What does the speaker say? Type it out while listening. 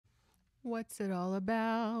What's it all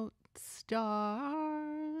about?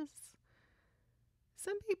 Stars.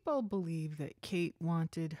 Some people believe that Kate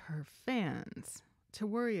wanted her fans to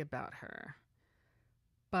worry about her,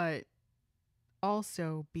 but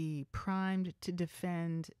also be primed to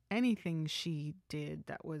defend anything she did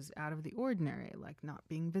that was out of the ordinary, like not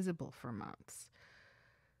being visible for months.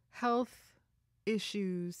 Health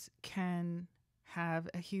issues can have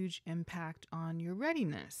a huge impact on your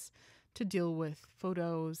readiness to deal with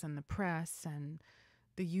photos and the press and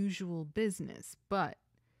the usual business, but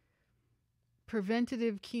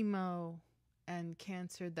preventative chemo and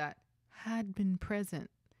cancer that had been present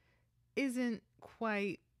isn't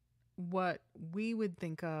quite what we would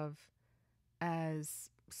think of as,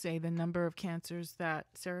 say, the number of cancers that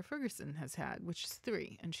Sarah Ferguson has had, which is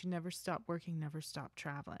 3, and she never stopped working, never stopped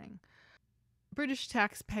traveling. British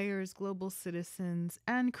taxpayers, global citizens,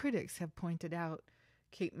 and critics have pointed out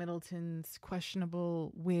Kate Middleton's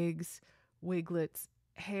questionable wigs, wiglets,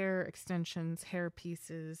 hair extensions, hair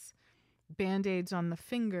pieces, band aids on the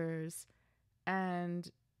fingers,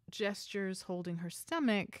 and gestures holding her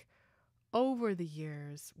stomach over the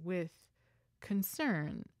years with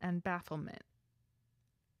concern and bafflement.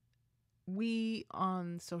 We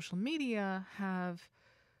on social media have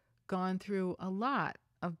gone through a lot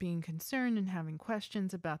of being concerned and having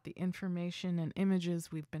questions about the information and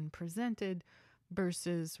images we've been presented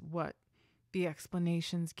versus what the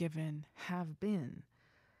explanations given have been.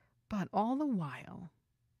 But all the while,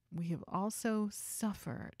 we have also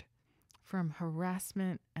suffered from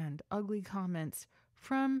harassment and ugly comments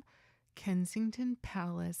from Kensington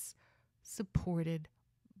Palace supported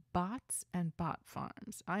bots and bot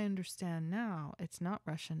farms. I understand now it's not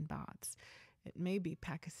Russian bots. It may be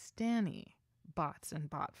Pakistani bots and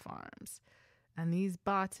bot farms. And these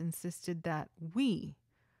bots insisted that we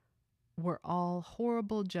were all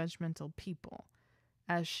horrible, judgmental people,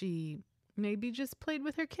 as she maybe just played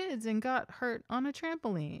with her kids and got hurt on a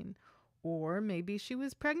trampoline. Or maybe she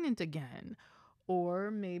was pregnant again.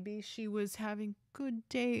 Or maybe she was having good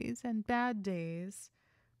days and bad days.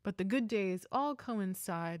 But the good days all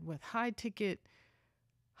coincide with high ticket,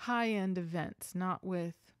 high end events, not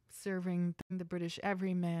with serving the British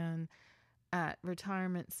everyman at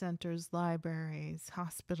retirement centers, libraries,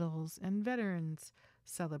 hospitals, and veterans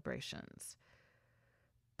celebrations.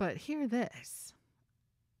 But hear this.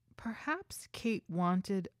 Perhaps Kate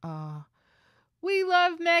wanted a "we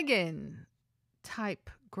love Meghan" type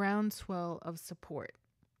groundswell of support.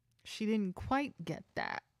 She didn't quite get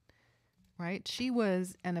that, right? She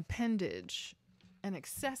was an appendage, an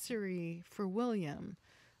accessory for William,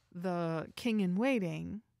 the king in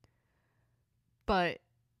waiting. But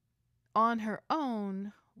on her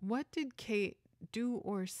own, what did Kate do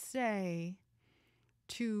or say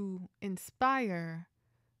to inspire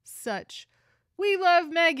such "we love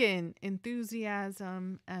Meghan"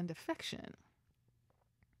 enthusiasm and affection?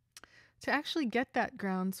 To actually get that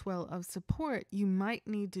groundswell of support, you might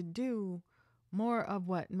need to do more of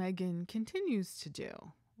what Meghan continues to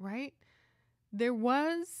do, right? There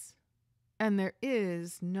was and there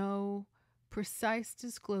is no precise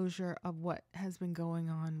disclosure of what has been going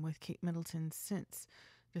on with Kate Middleton since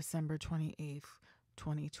December 28th,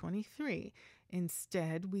 2023.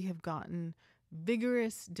 Instead, we have gotten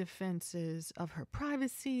vigorous defenses of her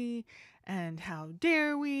privacy and how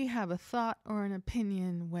dare we have a thought or an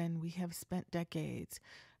opinion when we have spent decades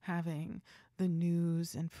having the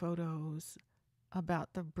news and photos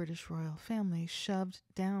about the British royal family shoved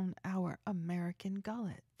down our American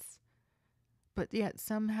gullets. But yet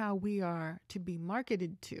somehow we are to be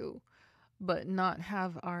marketed to, but not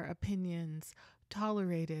have our opinions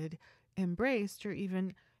tolerated, embraced, or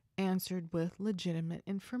even answered with legitimate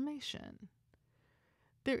information.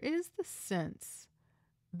 There is the sense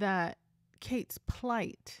that Kate's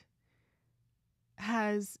plight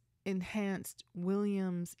has enhanced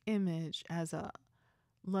William's image as a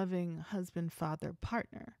loving husband, father,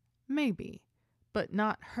 partner. Maybe, but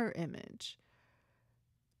not her image.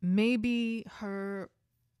 Maybe her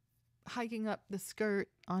hiking up the skirt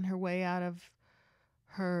on her way out of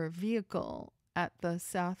her vehicle at the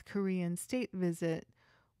South Korean state visit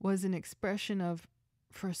was an expression of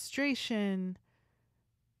frustration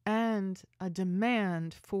and a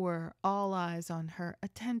demand for all eyes on her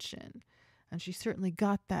attention. And she certainly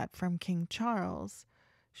got that from King Charles.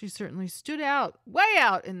 She certainly stood out, way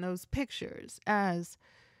out in those pictures, as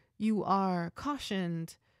you are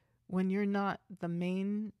cautioned when you're not the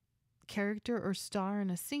main character or star in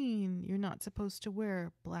a scene, you're not supposed to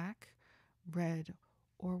wear black, red,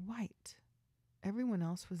 or white. Everyone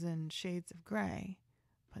else was in shades of gray,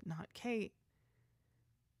 but not Kate.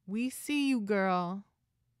 We see you, girl,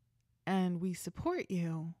 and we support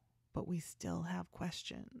you, but we still have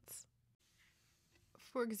questions.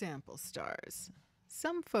 For example, stars.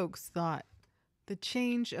 Some folks thought the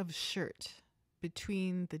change of shirt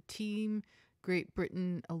between the Team Great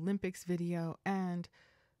Britain Olympics video and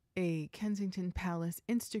a Kensington Palace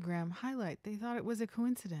Instagram highlight, they thought it was a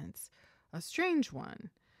coincidence, a strange one.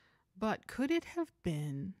 But could it have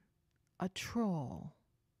been a troll?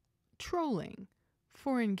 Trolling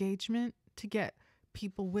for engagement to get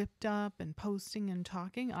people whipped up and posting and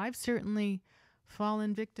talking? I've certainly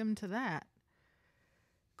fallen victim to that.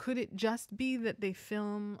 Could it just be that they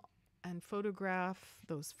film and photograph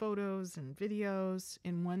those photos and videos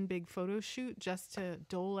in one big photo shoot just to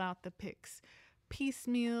dole out the pics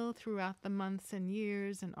piecemeal throughout the months and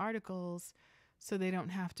years and articles so they don't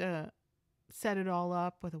have to set it all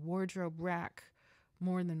up with a wardrobe rack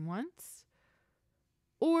more than once?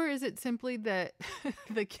 Or is it simply that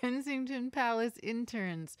the Kensington Palace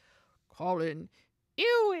interns, Colin,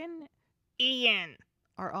 Ewan, Ian,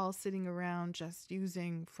 are all sitting around just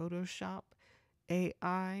using Photoshop,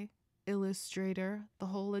 AI, Illustrator, the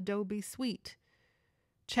whole Adobe suite,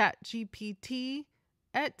 ChatGPT,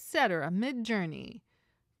 etc., Midjourney,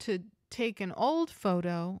 to take an old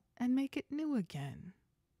photo and make it new again?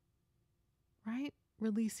 Right?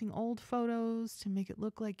 Releasing old photos to make it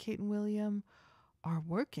look like Kate and William are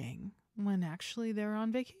working when actually they're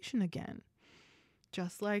on vacation again.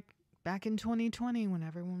 Just like back in 2020 when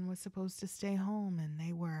everyone was supposed to stay home and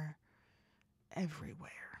they were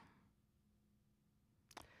everywhere.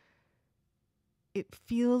 It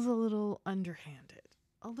feels a little underhanded,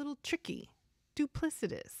 a little tricky,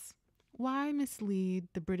 duplicitous. Why mislead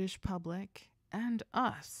the British public and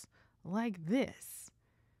us like this?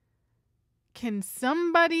 Can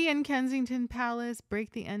somebody in Kensington Palace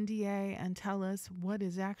break the NDA and tell us what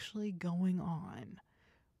is actually going on?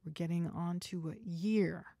 We're getting on to a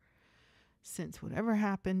year since whatever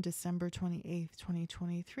happened December 28th,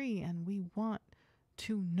 2023, and we want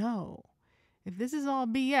to know. If this is all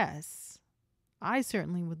BS, I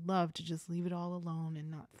certainly would love to just leave it all alone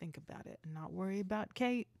and not think about it and not worry about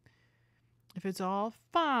Kate. If it's all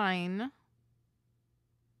fine,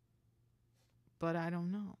 but I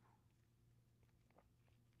don't know.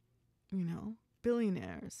 You know,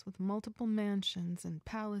 billionaires with multiple mansions and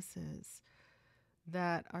palaces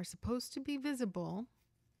that are supposed to be visible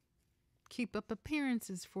keep up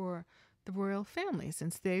appearances for the royal family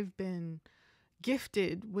since they've been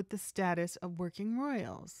gifted with the status of working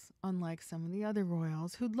royals, unlike some of the other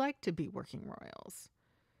royals who'd like to be working royals.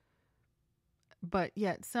 But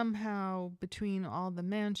yet somehow between all the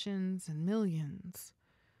mansions and millions,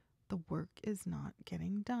 the work is not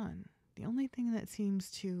getting done. The only thing that seems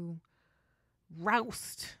to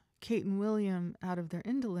roust Kate and William out of their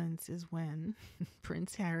indolence is when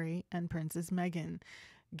Prince Harry and Princess Meghan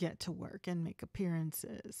get to work and make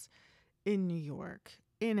appearances in New York,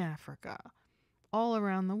 in Africa, all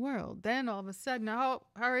around the world. Then all of a sudden, oh,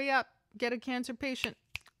 hurry up, get a cancer patient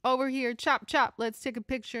over here, chop, chop, let's take a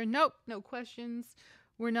picture. Nope, no questions.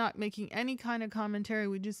 We're not making any kind of commentary.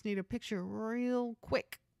 We just need a picture real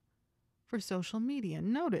quick for social media.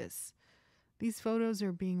 Notice, these photos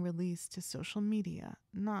are being released to social media,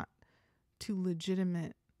 not to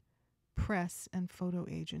legitimate press and photo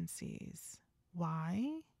agencies.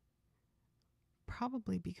 Why?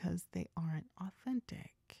 Probably because they aren't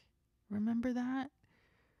authentic. Remember that?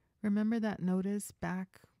 Remember that notice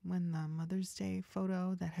back when the Mother's Day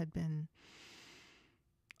photo that had been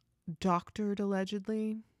doctored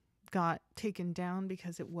allegedly got taken down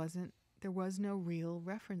because there was no real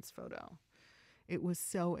reference photo. It was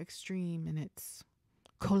so extreme in its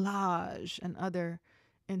collage and other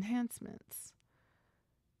enhancements.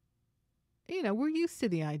 You know, we're used to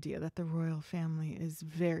the idea that the royal family is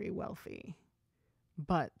very wealthy,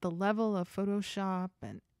 but the level of Photoshop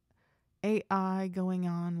and AI going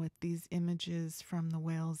on with these images from the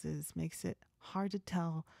Waleses makes it hard to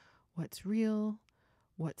tell what's real,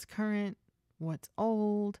 what's current, what's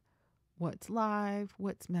old, what's live,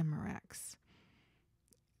 what's Memorex.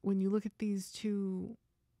 When you look at these two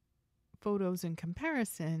photos in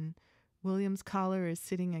comparison, William's collar is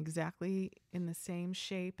sitting exactly in the same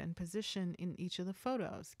shape and position in each of the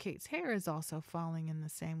photos. Kate's hair is also falling in the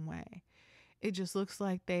same way. It just looks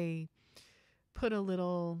like they put a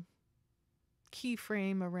little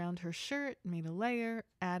keyframe around her shirt, made a layer,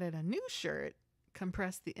 added a new shirt,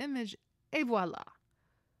 compressed the image, et voila.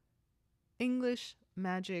 English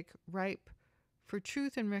magic ripe for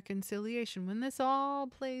truth and reconciliation. When this all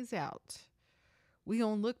plays out, we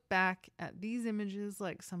gonna look back at these images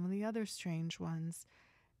like some of the other strange ones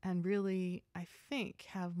and really, I think,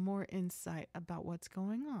 have more insight about what's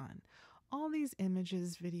going on. All these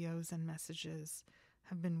images, videos, and messages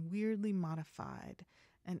have been weirdly modified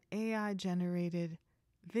and AI generated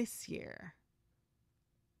this year.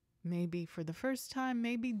 Maybe for the first time,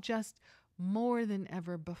 maybe just more than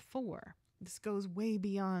ever before. This goes way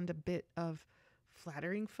beyond a bit of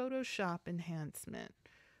flattering Photoshop enhancement,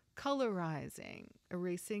 colorizing,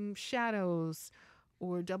 erasing shadows,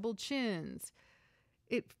 or double chins.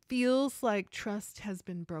 It feels like trust has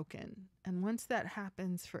been broken. And once that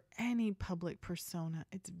happens for any public persona,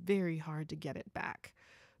 it's very hard to get it back.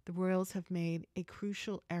 The royals have made a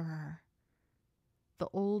crucial error. The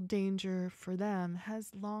old danger for them has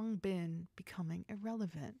long been becoming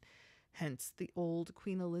irrelevant. Hence the old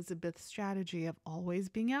Queen Elizabeth strategy of always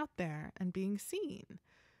being out there and being seen.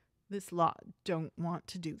 This lot don't want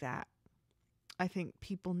to do that. I think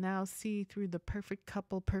people now see through the perfect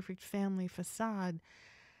couple, perfect family facade,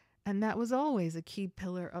 and that was always a key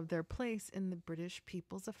pillar of their place in the British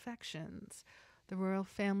people's affections. The royal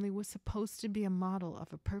family was supposed to be a model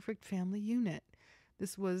of a perfect family unit.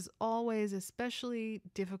 This was always especially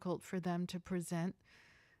difficult for them to present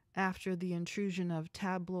after the intrusion of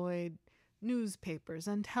tabloid newspapers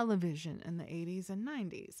and television in the 80s and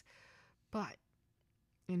 90s. But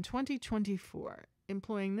in 2024,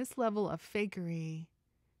 employing this level of fakery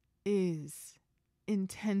is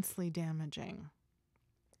intensely damaging.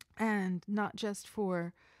 And not just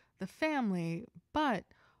for the family, but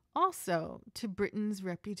also to Britain's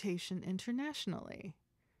reputation internationally.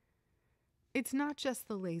 It's not just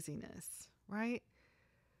the laziness, right?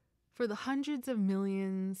 For the hundreds of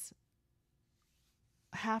millions,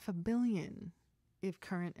 500 million, if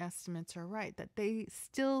current estimates are right, that they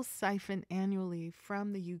still siphon annually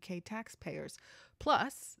from the UK taxpayers,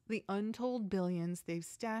 plus the untold billions they've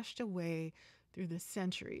stashed away through the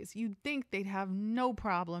centuries. You'd think they'd have no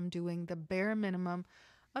problem doing the bare minimum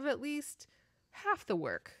of at least half the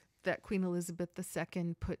work that Queen Elizabeth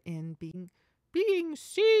II put in being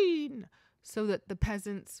seen, so that the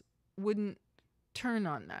peasants wouldn't turn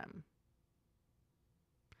on them.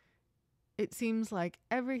 It seems like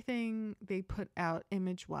everything they put out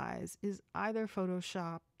image-wise is either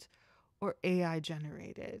photoshopped or AI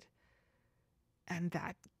generated. And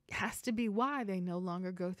that has to be why they no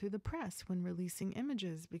longer go through the press when releasing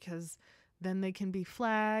images, because then they can be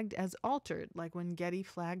flagged as altered, like when Getty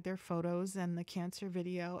flagged their photos and the cancer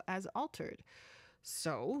video as altered.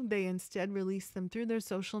 So they instead release them through their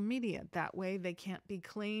social media. That way they can't be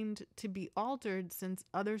claimed to be altered, since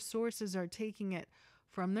other sources are taking it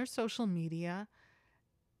from their social media,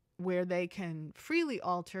 where they can freely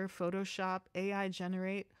alter, Photoshop, AI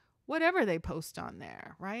generate whatever they post on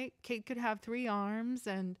there, right? Kate could have 3 arms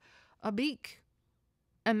and a beak,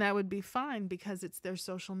 and that would be fine because it's their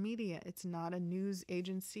social media. It's not a news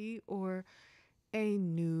agency or a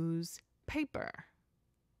newspaper.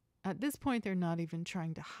 At this point, they're not even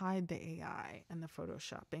trying to hide the AI and the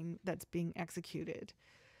photoshopping that's being executed.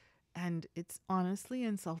 And it's honestly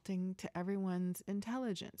insulting to everyone's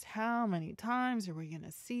intelligence. How many times are we going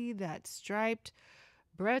to see that striped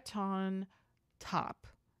Breton top?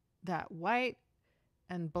 That white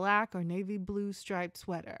and black or navy blue striped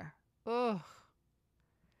sweater. Ugh.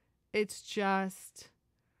 It's just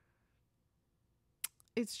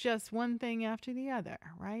one thing after the other,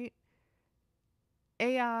 right?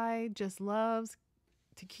 AI just loves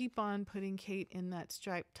to keep on putting Kate in that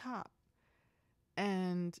striped top.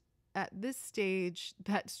 And at this stage,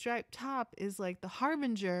 that striped top is like the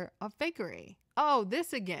harbinger of fakery. Oh,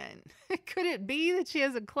 this again. Could it be that she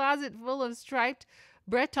has a closet full of striped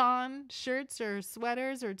Breton shirts or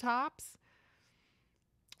sweaters or tops?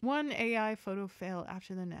 One AI photo fail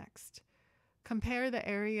after the next. Compare the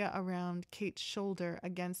area around Kate's shoulder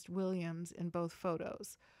against William's in both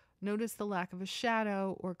photos. Notice the lack of a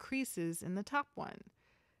shadow or creases in the top one.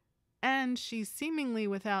 And she's seemingly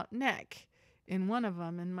without neck in one of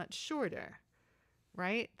them and much shorter,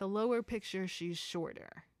 right? The lower picture, she's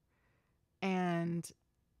shorter. And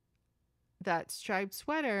that striped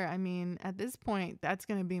sweater, I mean, at this point, that's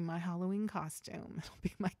going to be my Halloween costume. It'll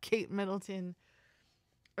be my Kate Middleton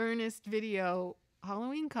Ernest video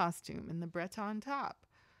Halloween costume in the Breton top.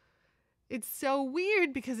 It's so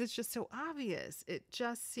weird because it's just so obvious. It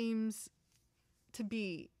just seems to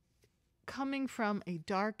be coming from a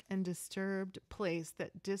dark and disturbed place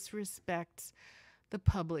that disrespects the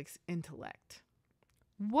public's intellect.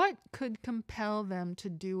 What could compel them to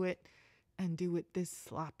do it and do it this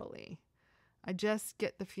sloppily? I just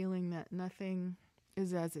get the feeling that nothing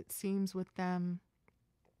is as it seems with them.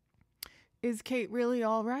 Is Kate really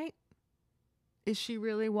all right? Is she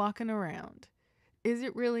really walking around? Is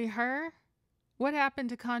it really her? What happened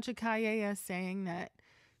to Concha Calleja saying that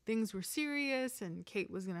things were serious and Kate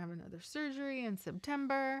was going to have another surgery in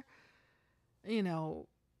September? You know,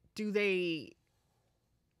 do they,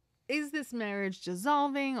 is this marriage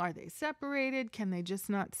dissolving? Are they separated? Can they just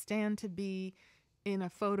not stand to be in a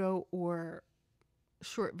photo or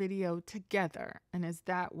short video together? And is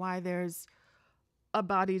that why there's a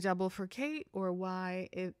body double for Kate, or why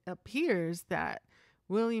it appears that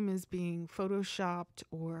William is being photoshopped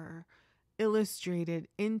or illustrated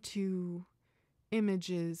into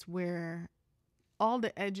images where all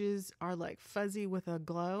the edges are like fuzzy with a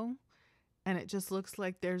glow, and it just looks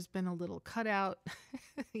like there's been a little cutout.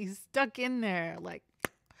 He's stuck in there. Like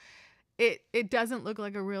it doesn't look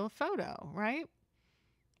like a real photo, right?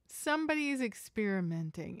 Somebody's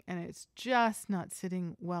experimenting, and it's just not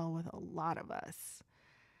sitting well with a lot of us.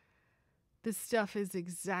 This stuff is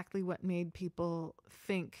exactly what made people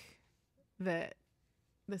think that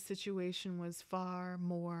the situation was far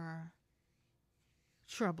more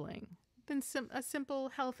troubling than a simple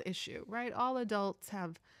health issue, right? All adults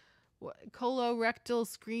have colorectal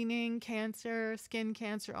screening, cancer, skin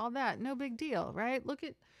cancer, all that. No big deal, right? Look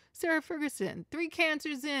at Sarah Ferguson, 3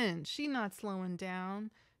 cancers in. She not slowing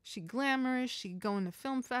down. She glamorous. She going to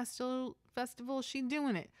film festival. She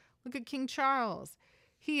doing it. Look at King Charles.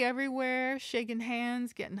 He everywhere, shaking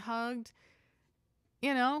hands, getting hugged.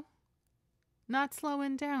 You know, not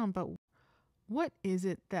slowing down. But what is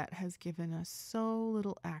it that has given us so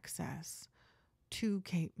little access to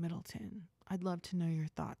Kate Middleton? I'd love to know your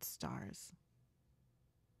thoughts, stars.